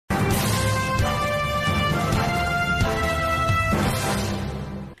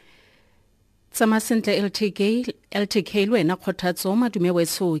Tsamasentle LTK le wena kgothatso madume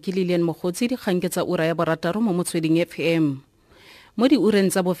weso ke Lillian Mogotsi Dikgang tsa ura ya Borataro mo motsweding FM. Mo di ureng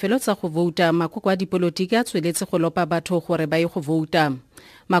tsa bofelo tsa go vouta makoko a dipolotiki a tsweletse go lopa batho gore ba ye go vouta.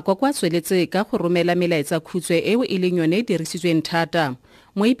 Makoko a tsweletse ka go romela melaetsa khutswe eo e leng yone e dirisitsweng thata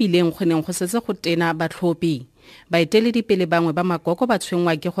mo e bileng go neng go setse go tena batlhopi. Baeteledipele bangwe ba makoko ba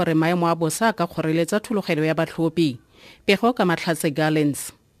tshwengwa ke gore maemo a bosa ka kgoreletsa thologelo ya batlhopi. Pego ka Matlhatse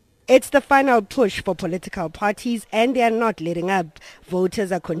Gallants. It's the final push for political parties and they are not letting up.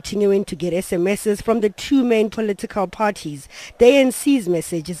 Voters are continuing to get SMSs from the two main political parties. The ANC's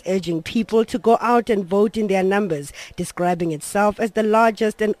message is urging people to go out and vote in their numbers, describing itself as the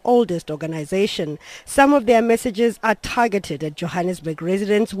largest and oldest organization. Some of their messages are targeted at Johannesburg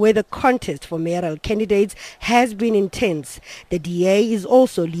residents where the contest for mayoral candidates has been intense. The DA is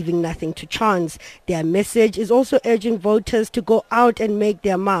also leaving nothing to chance. Their message is also urging voters to go out and make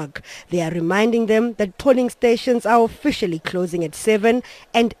their mark. They are reminding them that polling stations are officially closing at 7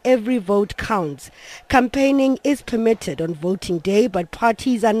 and every vote counts. Campaigning is permitted on voting day, but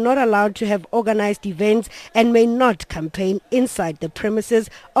parties are not allowed to have organized events and may not campaign inside the premises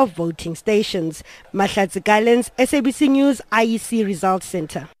of voting stations. Matlhatse Gallants, SABC News, IEC Results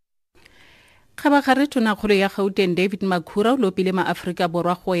Center. Khabagare tonakgolo ya Gauteng David Makhura o lopile maAforika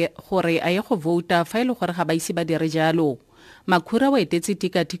Borwa gore a ye go vouta fa e le gore ga ba ise ba dire jalo. Makhura wa etetse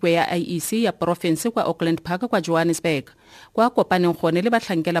tikatikwe ya IEC ya province kwa Auckland Park kwa Johannesburg kwa kopaneng gone le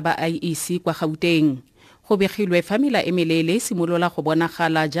batlhankela ba IEC kwa Gauteng. Go begilwe famila emelele simolola go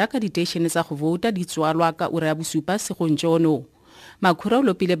bonagala jaaka diteišene tsa go vouta di tswalwa ka ura ya bosupa segontšono. Makhura o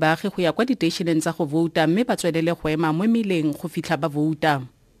lopile baagi go ya kwa diteišeneng tsa go vouta mme ba tswelele go ema mo meleng go fitlha ba vouta.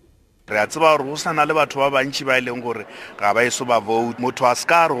 Re a tseba gore go sana le batho ba bantši ba ileng gore ga ba eso ba vote motho a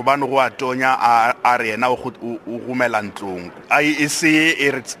ska re gobane go atonya a re yena o gomela ntlong IEC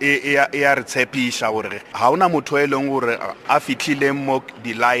e a re tshepiša gore ga ona motho e leng gore a fitlhileng mo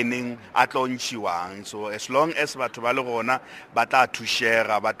di-lining a tlo ntšhiwang, so as long as batho ba le gona ba tla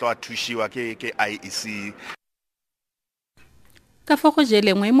thušega ba tlo thušiwa ke IEC. Ka fa go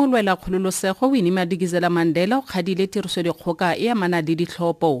jelengwe mo lwela kgololosego Winnie Madikizela-Mandela o kgadile tirisodikgoka e amana le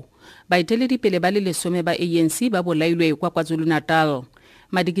ditlhopho. Baeteledipele ba le 10 ba ANC ba bolailwe kwa KwaZulu-Natal.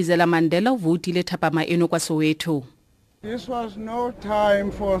 Madikizela-Mandela o voutile thapama eno kwa Soweto. This was no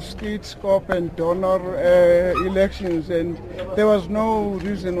time for skid, scope and donor elections, and there was no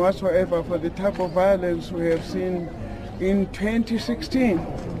reason whatsoever for the type of violence we have seen in 2016.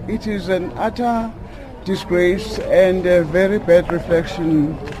 It is an utter disgrace and a very bad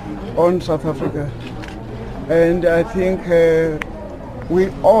reflection on South Africa. And I think we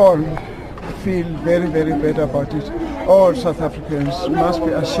all feel very, very bad about it. All South Africans must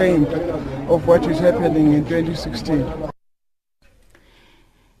be ashamed of what is happening in 2016.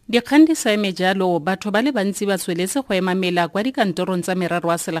 Dikgang di sa eme jalo batho ba le bantsi ba tsweletse go emamela kwa dikantorong tsa merero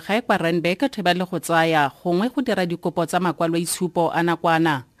wa selegae kwa Randburg theba le go tsaya gongwe go dira dikopo tsa makwaloitshupo a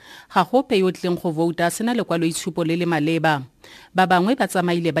nakwana. Ga gope yo tleng go vouta sena lekwaloitshupo le le maleba. Ba bangwe ba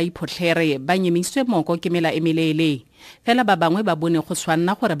tsamaile ba iphotlhere ba nyemisitswe moko ke mela emelele. Fela ba bangwe ba bone go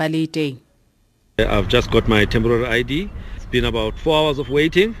tshwanna gore ba lete. I've just got my temporary ID. It's been about 4 hours of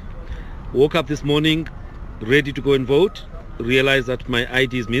waiting. Woke up this morning ready to go and vote. Realized that my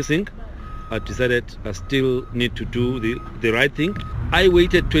ID is missing. I decided I still need to do the right thing. I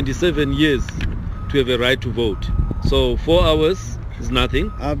waited 27 years to have a right to vote. So 4 hours is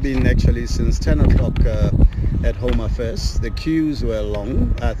nothing. I've been actually since 10 o'clock at Home Affairs. The queues were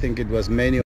long. I think it was many